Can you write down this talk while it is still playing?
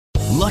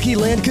Lucky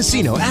Land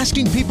Casino,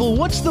 asking people,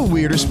 what's the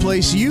weirdest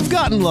place you've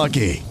gotten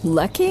lucky?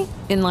 Lucky?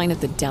 In line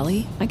at the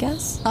deli, I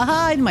guess?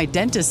 Aha, in my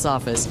dentist's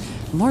office.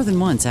 More than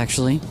once,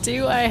 actually.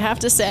 Do I have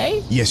to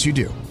say? Yes, you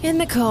do. In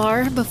the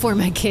car before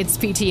my kids'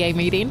 PTA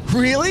meeting.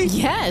 Really?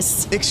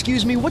 Yes.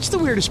 Excuse me, what's the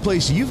weirdest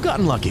place you've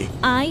gotten lucky?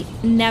 I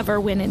never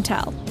win and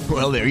tell.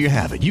 Well, there you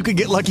have it. You can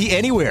get lucky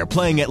anywhere,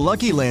 playing at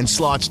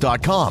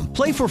LuckyLandSlots.com.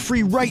 Play for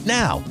free right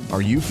now.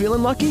 Are you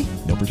feeling lucky?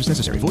 No purchase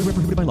necessary. Void where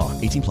prohibited by law.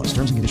 18 plus.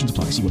 Terms and conditions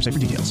apply. See website for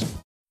details.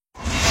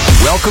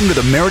 Welcome to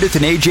the Meredith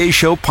and AJ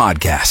Show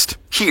podcast,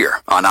 here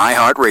on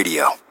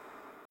iHeartRadio.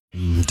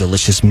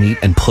 Delicious meat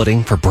and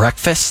pudding for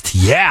breakfast.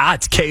 Yeah,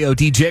 it's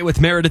KODJ with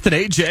Meredith and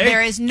AJ.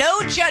 There is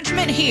no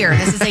judgment here.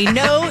 This is a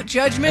no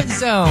judgment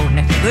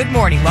zone. Good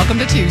morning. Welcome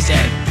to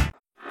Tuesday.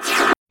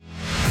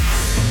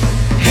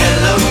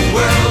 Hello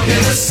world,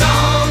 here's a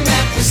song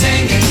that we're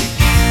singing.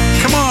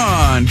 Come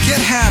on,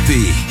 get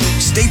happy.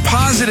 Stay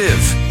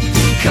positive.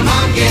 Come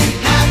on, get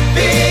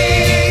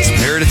happy. It's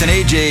Meredith and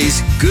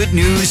AJ's good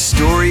news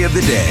story of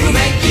the day. We'll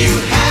make you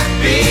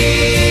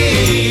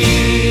happy.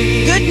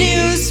 Good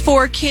news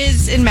for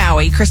kids in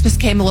Maui. Christmas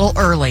came a little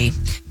early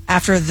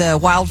after the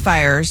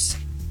wildfires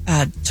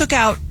took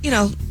out,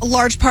 a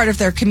large part of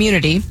their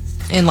community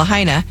in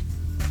Lahaina.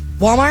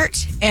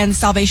 Walmart and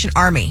Salvation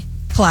Army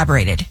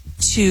collaborated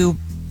to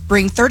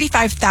bring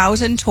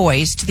 35,000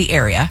 toys to the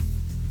area.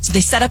 So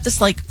they set up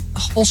this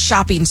whole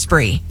shopping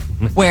spree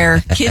where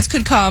kids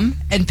could come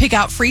and pick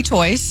out free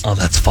toys. Oh,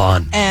 that's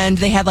fun. And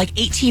they had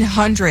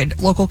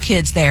 1,800 local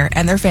kids there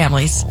and their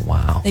families. Oh,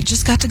 wow. They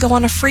just got to go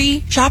on a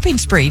free shopping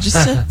spree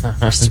just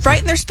to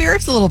brighten their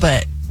spirits a little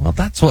bit. Well,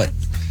 that's what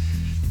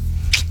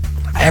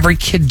every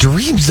kid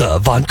dreams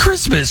of on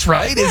Christmas,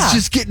 right? Yeah. It's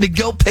just getting to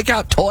go pick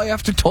out toy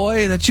after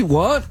toy that you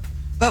want.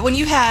 But when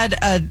you had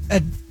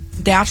a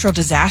natural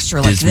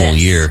disaster like Dismal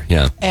this, year,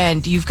 yeah.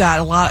 and you've got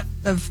a lot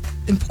of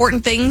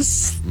important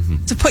things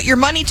to put your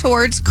money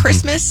towards,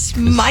 Christmas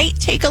might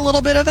take a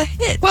little bit of a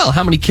hit. Well,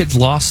 how many kids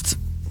lost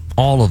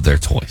all of their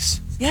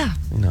toys? Yeah.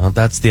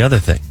 That's the other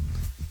thing.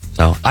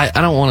 So I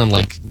don't want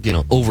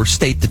to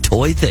overstate the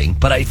toy thing,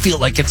 but I feel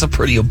like it's a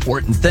pretty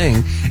important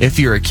thing if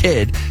you're a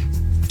kid.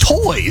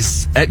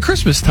 Toys at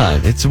Christmas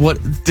time. It's what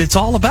it's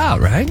all about,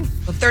 right?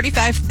 Well,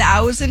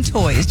 35,000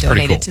 toys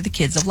donated to the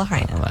kids of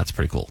Lahaina. Oh, that's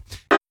pretty cool.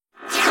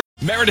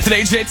 Meredith and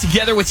AJ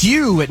together with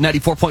you at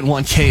 94.1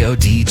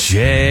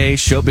 KODJ.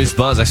 Showbiz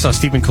Buzz. I saw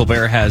Stephen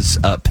Colbert has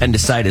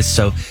appendicitis,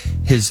 so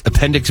his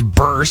appendix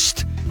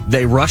burst.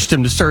 They rushed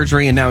him to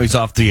surgery, and now he's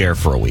off the air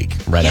for a week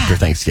right after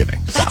Thanksgiving.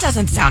 That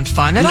doesn't sound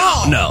fun at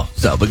all. No.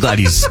 But glad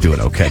he's doing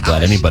okay.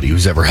 Glad anybody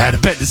who's ever had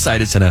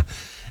appendicitis and a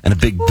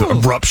big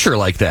rupture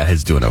like that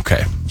is doing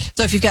okay.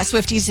 So if you've got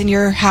Swifties in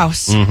your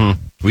house,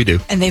 we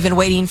do, and they've been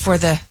waiting for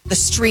the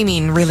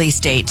streaming release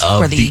date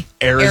of for the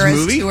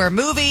Eras Tour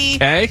movie.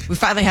 Okay. We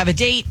finally have a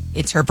date.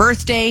 It's her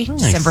birthday,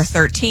 December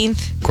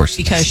 13th. Of course.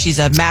 Because she's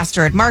a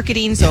master at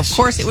marketing, so of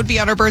course it would be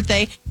on her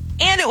birthday.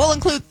 And it will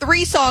include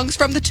 3 songs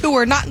from the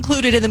tour not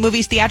included in the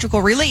movie's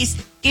theatrical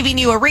release, giving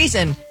you a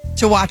reason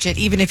to watch it,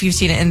 even if you've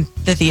seen it in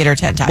the theater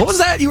 10 times. What was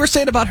that you were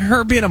saying about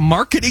her being a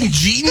marketing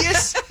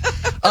genius?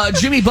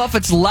 Jimmy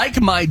Buffett's Like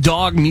My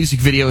Dog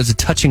music video is a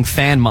touching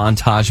fan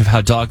montage of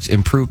how dogs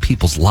improve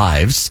people's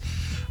lives.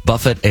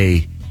 Buffett,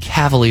 a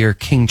Cavalier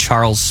King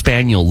Charles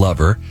Spaniel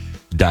lover,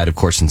 died, of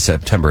course, in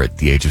September at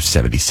the age of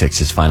 76.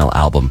 His final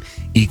album,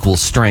 Equal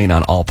Strain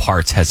on All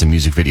Parts, has a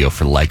music video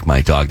for Like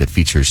My Dog that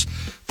features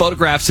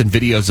photographs and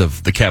videos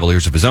of the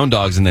Cavaliers of his own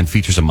dogs, and then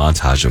features a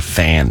montage of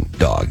fan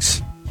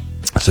dogs.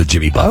 So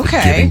Jimmy Buffett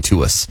giving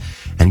to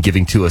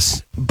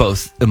us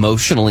both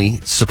emotionally,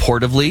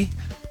 supportively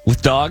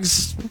with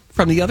dogs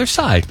from the other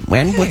side,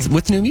 and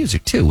with new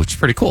music too, which is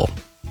pretty cool.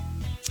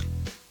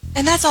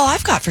 And that's all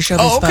I've got for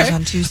Showbiz Buzz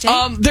on Tuesday.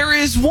 There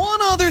is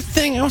one other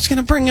thing I was going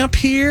to bring up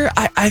here.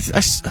 Adam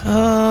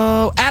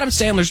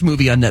Sandler's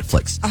movie on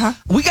Netflix.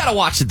 We got to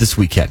watch it this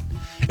weekend.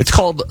 It's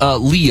called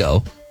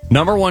Leo.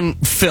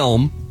 #1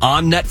 film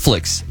on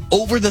Netflix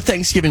over the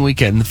Thanksgiving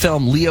weekend. The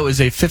film, Leo is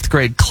a 5th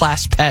grade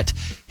class pet.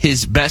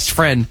 His best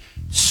friend,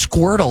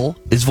 Squirtle,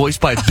 is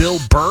voiced by Bill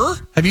Burr.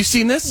 Have you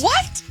seen this?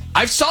 What?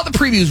 I saw the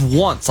previews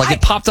once.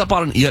 It popped up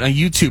on a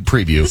YouTube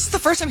preview. This is the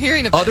first I'm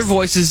hearing of this. Other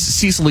voices,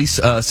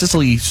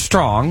 Cicely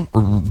Strong,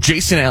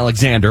 Jason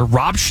Alexander,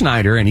 Rob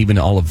Schneider, and even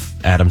all of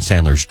Adam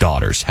Sandler's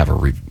daughters have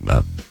a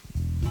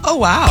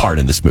part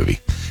in this movie.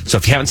 So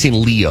if you haven't seen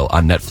Leo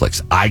on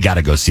Netflix, I got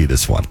to go see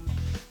this one.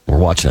 We're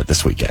watching it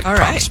this weekend. All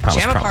right.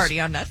 Promise. Party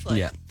on Netflix.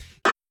 Yeah.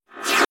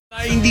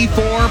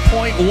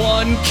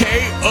 94.1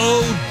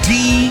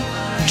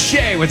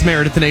 KODJ with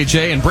Meredith and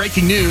AJ. And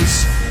breaking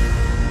news,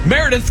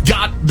 Meredith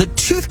got the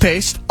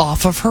toothpaste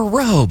off of her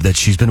robe that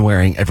she's been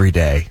wearing every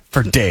day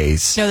for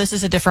days. No, this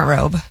is a different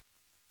robe.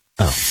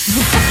 Oh.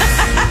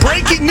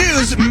 Breaking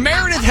news,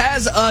 Meredith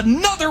has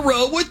another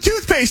robe with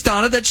toothpaste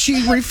on it that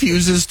she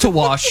refuses to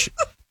wash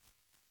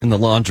in the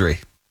laundry.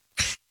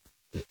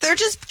 They're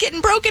just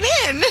getting broken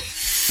in.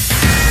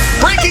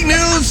 Breaking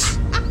news,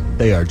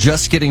 they are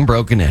just getting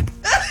broken in.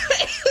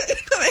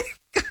 Okay,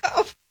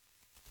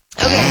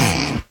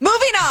 moving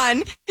moving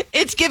on.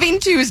 It's Giving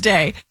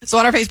Tuesday. So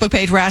on our Facebook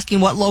page, we're asking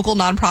what local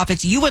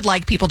nonprofits you would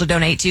like people to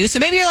donate to. So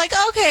maybe you're like,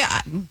 okay,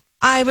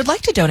 I would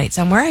like to donate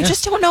somewhere. I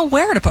just don't know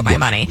where to put my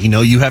money. You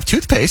know you have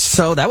toothpaste,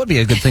 so that would be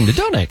a good thing to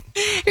donate.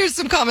 Here's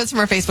some comments from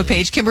our Facebook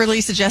page.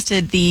 Kimberly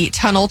suggested the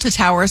Tunnel to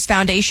Towers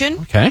Foundation.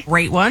 Okay.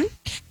 Great one.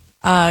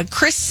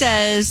 Chris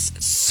says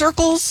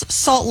Circles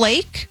Salt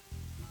Lake.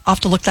 I'll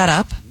have to look that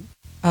up.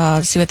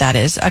 See what that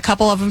is. A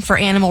couple of them for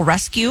animal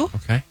rescue.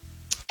 Okay.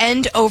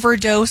 End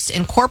Overdose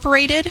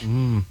Incorporated.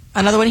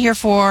 Another one here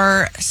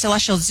for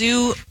Celestial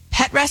Zoo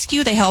Pet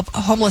Rescue. They help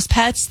homeless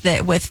pets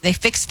they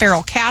fix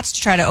feral cats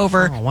to try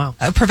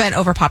to prevent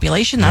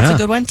overpopulation. That's a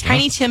good one.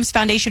 Tiny Tim's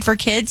Foundation for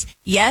Kids.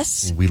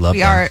 Yes, we love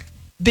them. are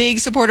big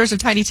supporters of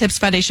Tiny Tim's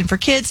Foundation for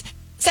Kids.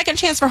 Second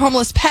Chance for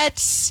Homeless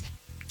Pets.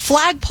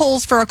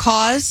 Flagpoles for a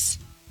Cause.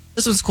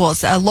 This one's cool.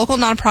 It's a local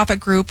nonprofit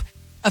group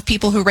of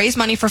people who raise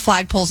money for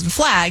flagpoles and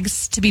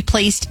flags to be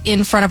placed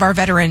in front of our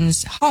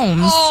veterans'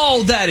 homes.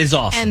 Oh, that is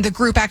awesome. And the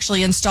group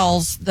actually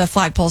installs the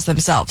flagpoles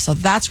themselves. So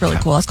that's really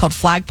cool. It's called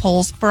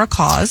Flagpoles for a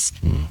Cause.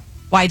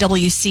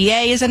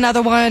 YWCA is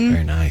another one.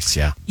 Very nice,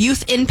 yeah.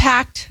 Youth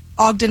Impact,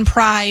 Ogden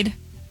Pride,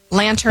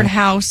 Lantern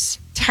House,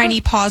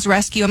 Tiny Paws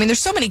Rescue. I mean, there's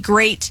so many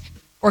great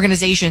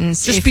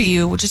organizations. If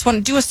you just want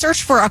to do a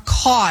search for a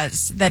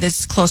cause that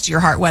is close to your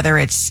heart, whether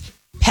it's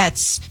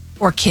pets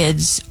or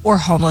kids or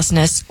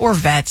homelessness or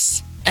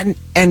vets.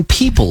 And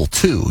people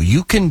too.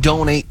 You can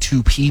donate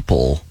to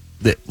people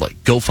that like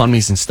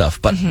GoFundMe's and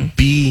stuff, but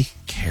be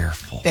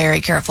careful. Very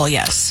careful,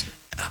 yes.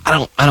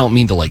 I don't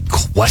mean to like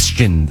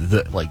question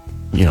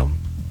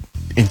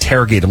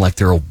interrogate them like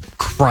they're a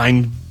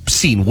crime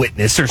scene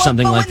witness or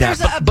something like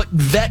that. But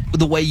vet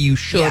the way you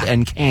should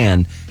and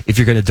can if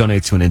you're going to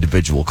donate to an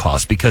individual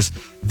cause, because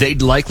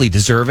they'd likely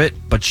deserve it,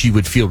 but you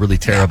would feel really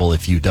terrible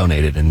if you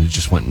donated and it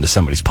just went into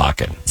somebody's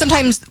pocket.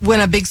 Sometimes when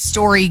a big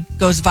story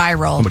goes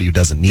viral, somebody who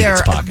doesn't need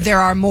its pocket. There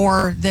are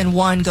more than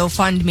one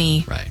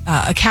GoFundMe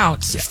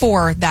accounts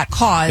for that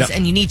cause,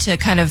 and you need to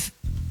kind of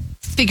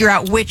figure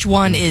out which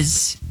one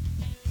is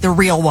the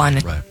real one,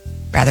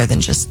 rather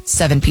than just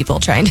 7 people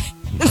trying to.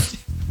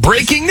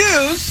 Breaking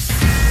news!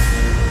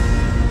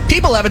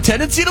 People have a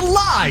tendency to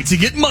lie to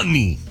get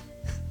money.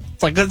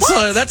 It's like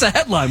that's a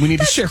headline we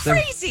need to share.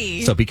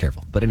 Crazy. So be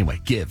careful. But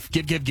anyway, give.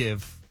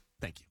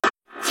 Thank you.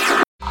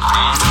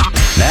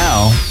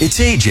 Now it's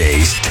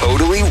AJ's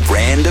Totally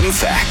Random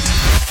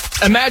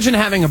Fact. Imagine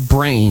having a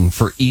brain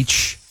for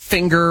each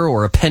finger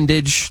or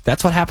appendage.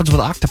 That's what happens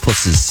with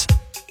octopuses.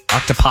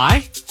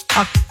 Octopi?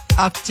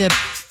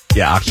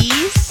 Yeah,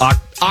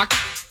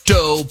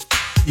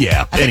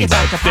 yeah, anyway.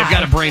 They've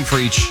got a brain for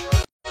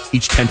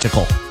each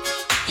tentacle.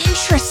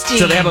 Interesting.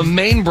 So they have a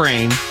main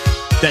brain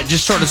that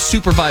just sort of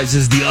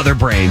supervises the other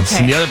brains.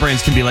 And the other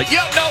brains can be like,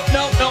 no,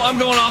 I'm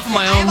going off on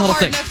my own little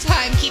thing. I have a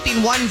hard enough time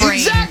keeping one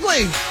brain.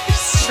 Exactly.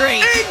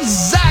 Straight.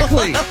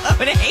 Exactly. I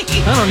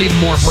don't need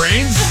more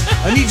brains.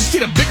 I just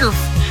need a bigger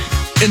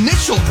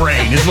initial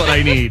brain is what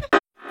I need.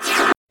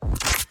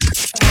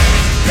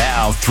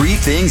 Now, 3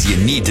 things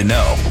you need to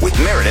know with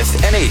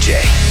Meredith and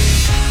AJ.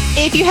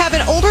 If you have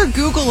an older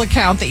Google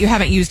account that you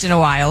haven't used in a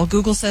while,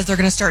 Google says they're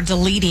going to start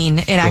deleting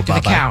inactive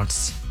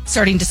accounts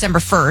starting December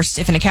 1st.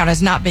 If an account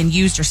has not been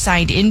used or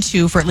signed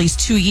into for at least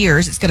 2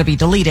 years, it's going to be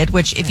deleted,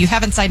 which if you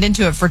haven't signed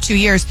into it for 2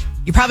 years,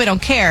 you probably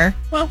don't care.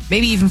 Well,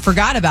 maybe even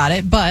forgot about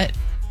it. But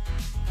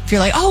if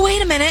you're like, oh,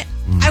 wait a minute,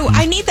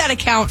 I need that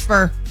account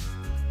for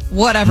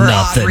whatever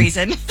odd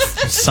reason.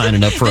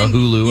 Signing up for a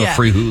Hulu, a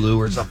free Hulu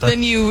or something.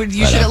 Then you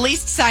should at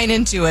least sign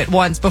into it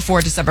once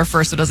before December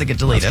 1st so it doesn't get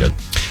deleted.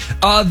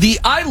 The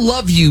I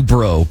Love You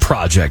Bro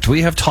project.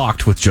 We have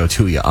talked with Joe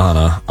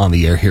Tuiana on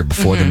the air here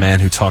before, the man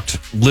who talked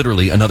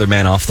literally another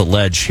man off the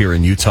ledge here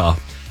in Utah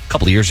a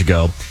couple of years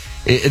ago.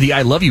 The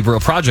I Love You Bro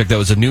project, that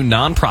was a new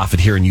nonprofit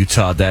here in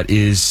Utah that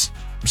is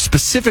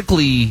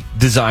specifically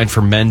designed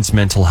for men's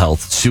mental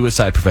health,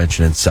 suicide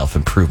prevention, and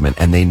self-improvement.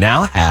 And they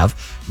now have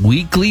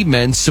weekly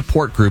men's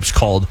support groups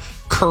called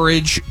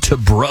Courage to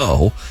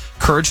Bro.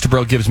 Courage to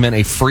Bro gives men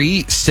a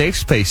free, safe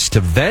space to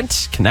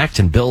vent, connect,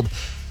 and build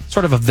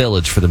sort of a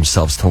village for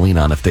themselves to lean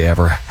on if they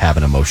ever have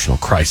an emotional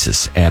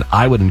crisis. And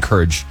I would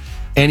encourage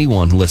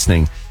anyone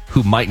listening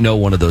who might know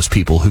one of those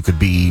people who could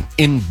be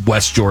in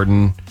West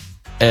Jordan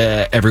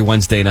every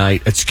Tuesday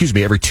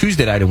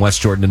night in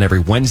West Jordan and every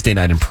Wednesday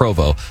night in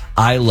Provo.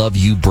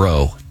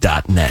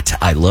 iloveyoubro.net.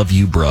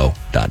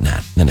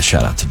 iloveyoubro.net. And a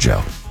shout out to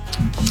Joe.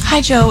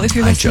 Hi, Joe, if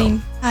you're listening.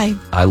 Joe. Hi.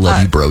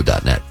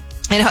 iloveyoubro.net.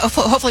 And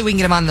hopefully we can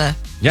get him on the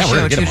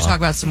show to talk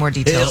about some more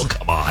details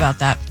about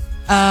that.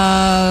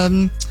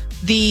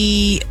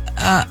 The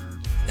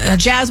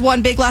Jazz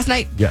won big last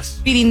night. Yes.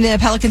 Beating the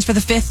Pelicans for the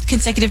 5th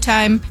consecutive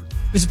time.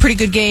 It was a pretty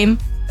good game.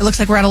 It looks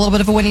like we're on a little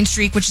bit of a winning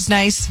streak, which is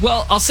nice.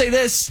 Well, I'll say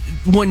this.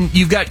 When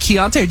you've got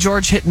Keontae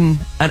George hitting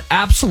an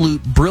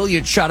absolute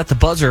brilliant shot at the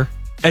buzzer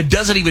and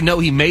doesn't even know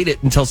he made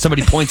it until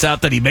somebody points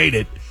out that he made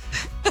it,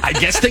 I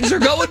guess things are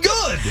going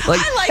good.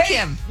 I like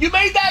him. You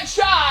made that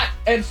shot,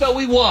 and so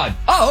we won.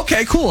 Oh,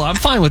 okay, cool. I'm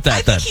fine with that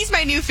I then. think he's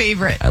my new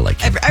favorite. I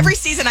like him. Every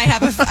season I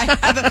have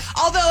a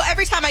although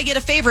every time I get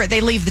a favorite,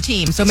 they leave the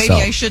team. So maybe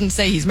I shouldn't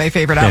say he's my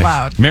favorite out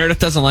loud. Meredith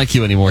doesn't like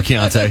you anymore,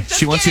 Keontae. Just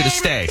She wants you to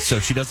kidding. stay, so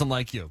she doesn't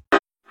like you.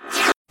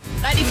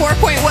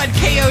 94.1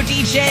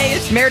 KODJ.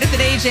 It's Meredith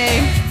and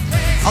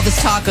AJ. All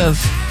this talk of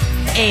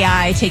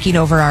AI taking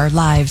over our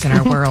lives and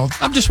our world.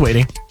 I'm just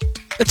waiting.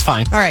 It's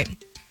fine. All right.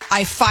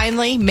 I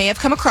finally may have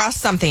come across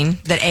something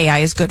that AI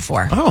is good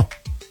for. Oh.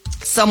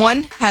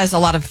 Someone has a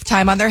lot of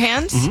time on their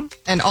hands.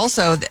 And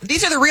also,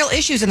 these are the real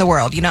issues in the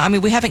world. You know, I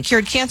mean, we haven't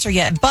cured cancer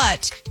yet,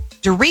 but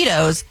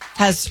Doritos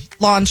has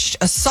launched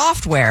a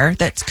software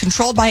that's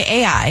controlled by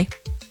AI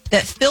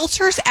that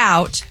filters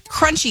out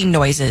crunching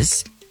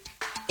noises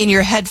in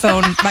your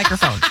headphone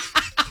microphone.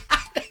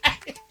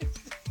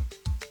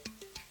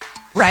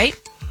 Right?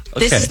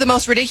 This is the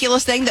most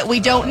ridiculous thing that we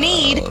don't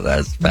need.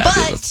 That's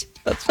fabulous.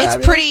 But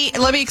it's pretty.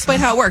 Let me explain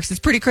how it works. It's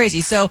pretty crazy.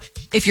 So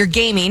if you're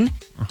gaming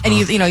and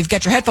you've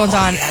got your headphones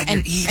on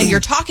and you're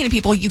talking to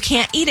people, you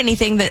can't eat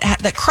anything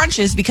that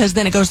crunches because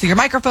then it goes through your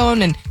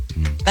microphone, and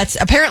that's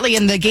apparently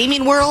in the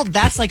gaming world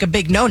that's like a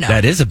big no-no.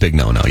 That is a big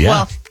no-no. Yeah.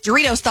 Well,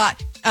 Doritos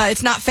thought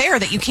it's not fair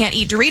that you can't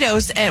eat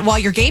Doritos while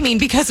you're gaming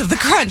because of the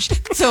crunch.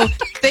 So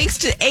thanks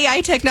to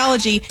AI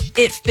technology,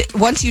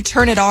 once you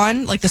turn it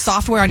on, like the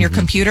software on your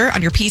computer,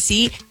 on your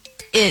PC,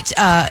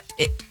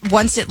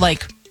 once it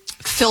like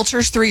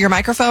filters through your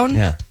microphone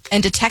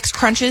and detects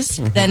crunches,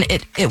 then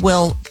it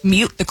will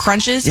mute the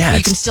crunches. Yeah,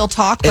 you can still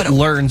talk, but it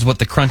learns what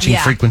the crunching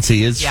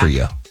frequency is for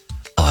you.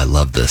 Oh, I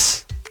love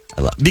this.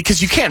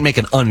 Because you can't make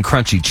an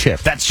uncrunchy chip.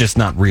 That's just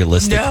not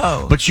realistic.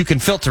 No. But you can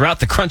filter out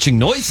the crunching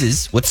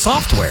noises with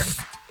software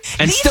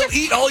and These still are-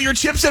 eat all your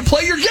chips and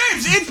play your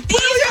games. It's these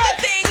are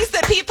the things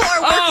that people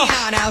are working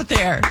on out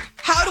there.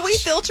 How do we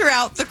filter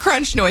out the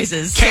crunch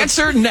noises?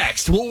 Cancer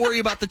next. We'll worry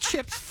about the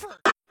chips first.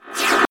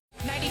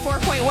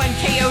 94.1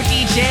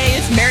 KODJ.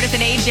 It's Meredith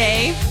and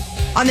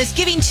AJ. On this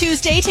Giving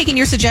Tuesday, taking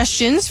your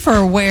suggestions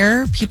for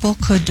where people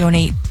could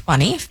donate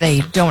money. If they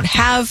don't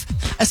have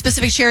a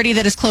specific charity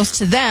that is close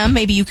to them,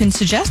 maybe you can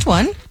suggest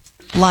one,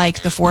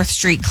 like the 4th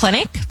Street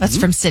Clinic. That's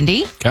from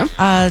Cindy. Okay.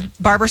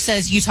 Barbara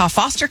says Utah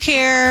Foster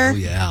Care. Oh,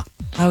 yeah.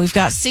 We've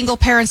got single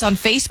parents on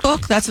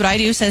Facebook. That's what I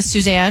do, says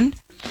Suzanne.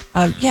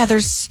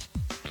 There's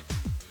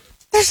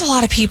a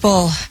lot of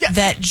people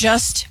that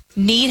just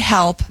need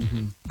help,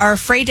 are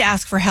afraid to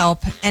ask for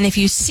help, and if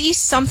you see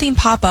something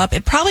pop up,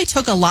 it probably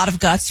took a lot of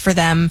guts for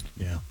them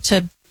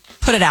to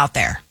put it out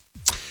there.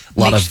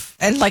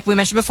 And like we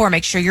mentioned before,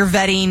 make sure you're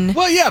vetting.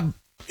 Well, yeah,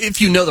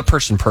 if you know the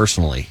person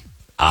personally,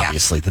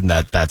 obviously, then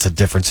that's a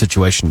different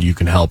situation. You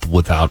can help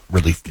without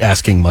really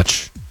asking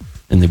much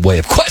in the way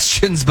of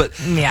questions. But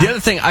the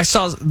other thing I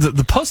saw,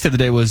 the post the other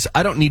day was,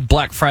 I don't need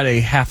Black Friday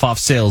half off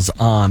sales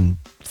on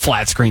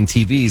flat screen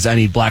TVs. I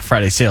need Black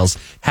Friday sales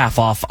half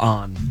off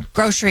on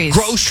groceries,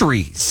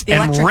 the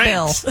and electric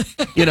rent.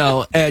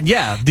 bill.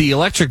 And the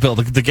electric bill,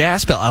 the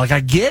gas bill. I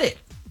get it.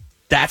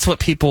 That's what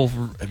people.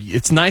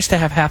 It's nice to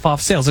have half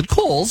off sales at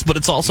Kohl's, but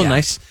it's also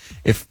nice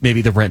if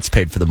maybe the rent's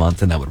paid for the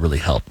month, and that would really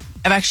help.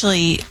 I've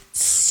actually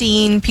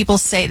seen people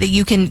say that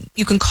you can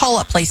call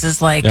up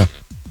places like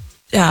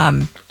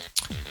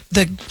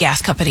the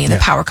gas company and the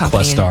power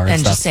company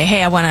and just say,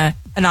 hey, I want to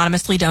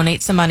anonymously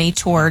donate some money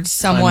towards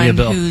someone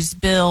whose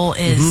bill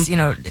is,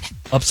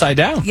 upside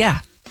down.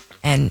 Yeah.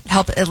 And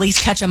help at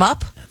least catch them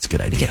up. That's a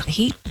good idea. Get the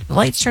heat, the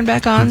lights turned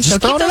back on. Just So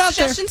keep throwing it those out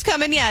there. suggestions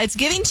coming. Yeah, it's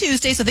Giving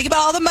Tuesday. So think about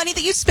all the money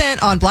that you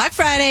spent on Black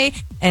Friday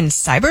and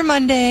Cyber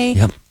Monday.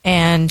 Yep.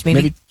 And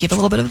maybe give a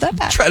little bit of that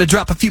back. Try to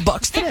drop a few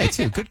bucks today,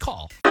 too. Good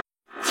call.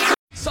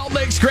 Salt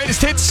Lake's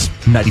greatest hits,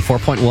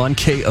 94.1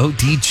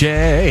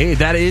 KODJ.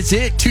 That is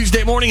it.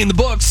 Tuesday morning in the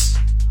books.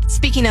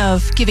 Speaking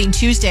of Giving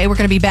Tuesday, we're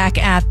going to be back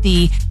at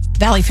the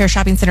Valley Fair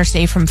Shopping Center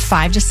today from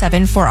 5 to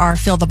 7 for our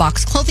Fill the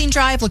Box clothing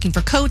drive, looking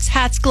for coats,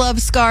 hats,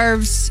 gloves,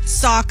 scarves,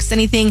 socks,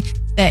 anything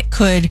that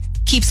could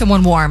keep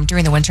someone warm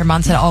during the winter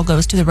months. It all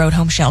goes to the Road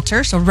Home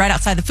Shelter. So right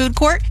outside the food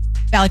court,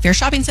 Valley Fair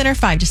Shopping Center,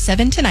 5 to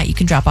 7 tonight. You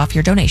can drop off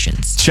your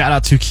donations. Shout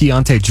out to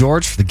Keontae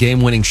George for the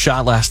game-winning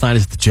shot last night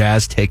as the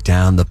Jazz take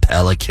down the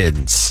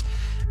Pelicans.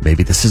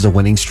 Maybe this is a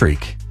winning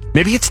streak.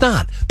 Maybe it's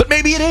not, but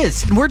maybe it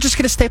is. And we're just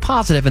going to stay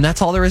positive, and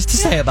that's all there is to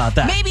say about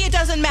that. Maybe it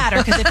doesn't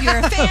matter, because if you're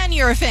a fan,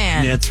 you're a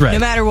fan. That's right. No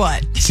matter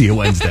what. See you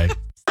Wednesday.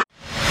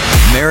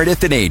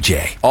 Meredith and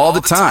AJ, all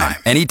the time,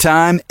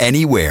 anytime,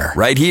 anywhere,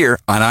 right here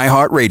on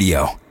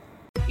iHeartRadio.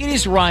 It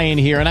is Ryan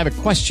here, and I have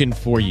a question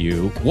for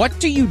you. What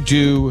do you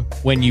do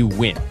when you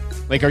win?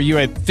 Like, are you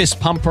a fist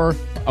pumper,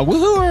 a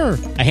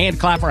woohooer, a hand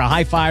clapper, a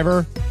high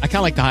fiver? I kind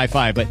of like the high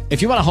five, but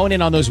if you want to hone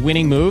in on those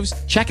winning moves,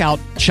 check out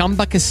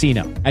Chumba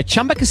Casino. At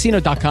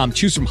ChumbaCasino.com,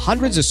 choose from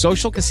hundreds of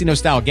social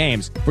casino-style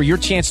games for your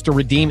chance to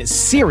redeem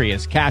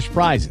serious cash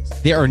prizes.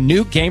 There are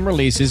new game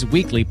releases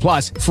weekly,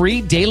 plus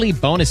free daily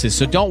bonuses.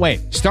 So don't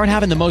wait. Start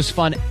having the most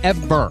fun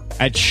ever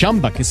at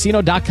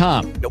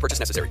ChumbaCasino.com. No purchase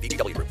necessary.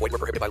 VGW Group. Void where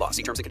prohibited by law.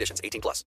 See terms and conditions. 18+.